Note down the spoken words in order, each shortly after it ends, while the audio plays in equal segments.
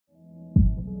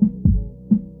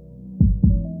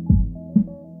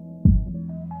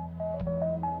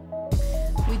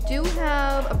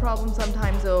problem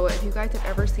sometimes though, if you guys have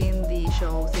ever seen the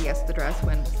show Say Yes to the Dress,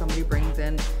 when somebody brings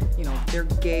in, you know, their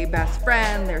gay best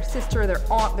friend, their sister, their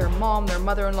aunt, their mom, their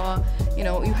mother-in-law, you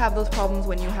know, you have those problems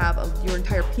when you have your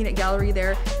entire peanut gallery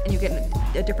there and you get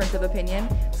a difference of opinion.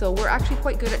 So we're actually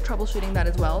quite good at troubleshooting that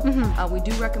as well. We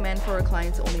do recommend for our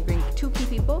clients to only bring 2 key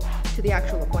people to the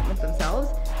actual appointment themselves,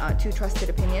 2 trusted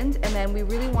opinions, and then we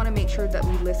really want to make sure that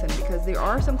we listen, because there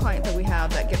are some clients that we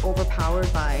have that get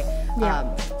overpowered by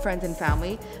friends and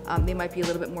family. They might be a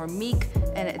little bit more meek,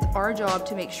 and it's our job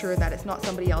to make sure that it's not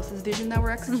somebody else's vision that we're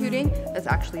executing, that's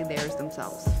actually theirs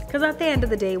themselves. Because at the end of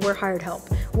the day, we're hired help.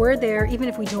 We're there, even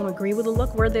if we don't agree with the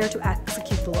look, we're there to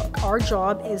execute the look. Our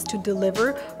job is to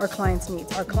deliver our client's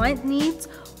needs. Our client needs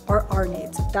are our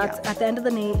needs. That's at the end of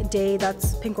the day,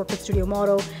 that's Pink Orchid Studio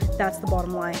motto. That's the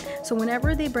bottom line. So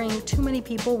whenever they bring too many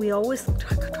people, we always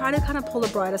try to kind of pull the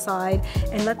bride aside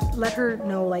and let her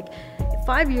know, like,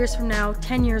 5 years from now,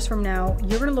 10 years from now,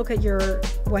 you're gonna look at your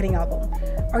wedding album.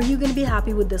 Are you gonna be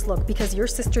happy with this look? Because your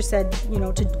sister said, you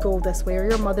know, to go this way, or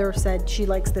your mother said she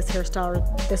likes this hairstyle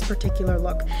or this particular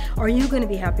look. Are you gonna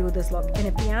be happy with this look? And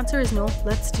if the answer is no,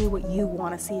 let's do what you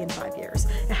wanna see in 5 years.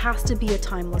 It has to be a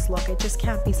timeless look. It just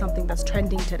can't be something that's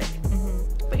trending today.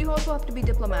 But you also have to be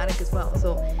diplomatic as well.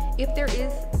 So if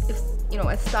you know,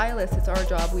 as stylists, it's our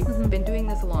job. We've been doing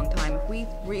this a long time. If we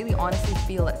really honestly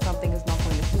feel that something is not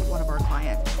going to suit one of our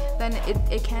clients, then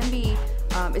it can be,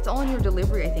 it's all in your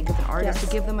delivery, I think, as an artist, to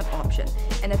give them an option.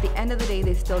 And at the end of the day,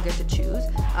 they still get to choose.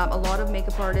 A lot of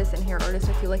makeup artists and hair artists,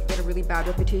 I feel like, get a really bad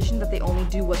reputation that they only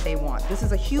do what they want. This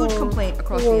is a huge complaint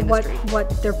across the industry. What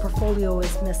their portfolio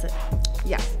is missing.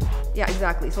 Yes. Yeah,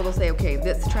 exactly. So they'll say, okay,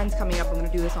 this trend's coming up, I'm going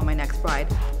to do this on my next bride.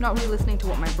 Not really listening to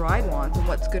what my bride wants and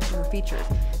what's good for her features.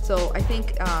 So I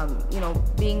think, you know,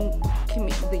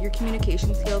 your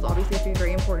communication skills obviously have to be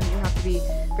very important. You have to be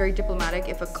very diplomatic.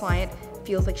 If a client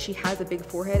feels like she has a big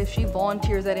forehead, if she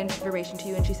volunteers that information to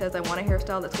you and she says, I want a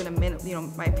hairstyle that's going to, you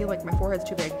know, I feel like my forehead's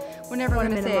too big, we're never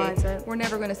going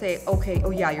to say, okay,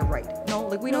 oh yeah, you're right. No,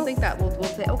 like we don't think that. We'll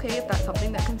say, okay, if that's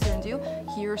something that concerns you,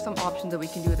 here are some options that we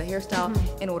can do with a hairstyle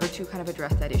in order to kind of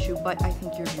address that issue. But I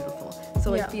think you're beautiful.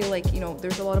 So I feel like, you know,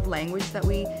 there's a lot of language that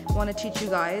we want to teach you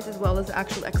guys, as well as the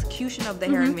actual execution of the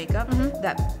hair and makeup,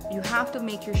 that you have to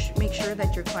make sure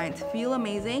that your clients feel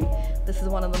amazing. This is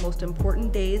one of the most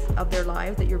important days of their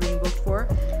lives that you're being booked for.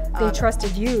 They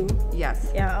trusted you.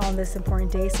 Yes. Yeah, on this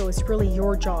important day. So it's really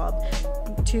your job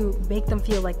to make them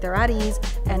feel like they're at ease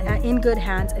and in good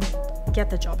hands and get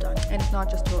the job done. And it's not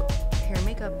just about hair and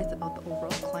makeup, it's about the overall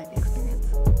client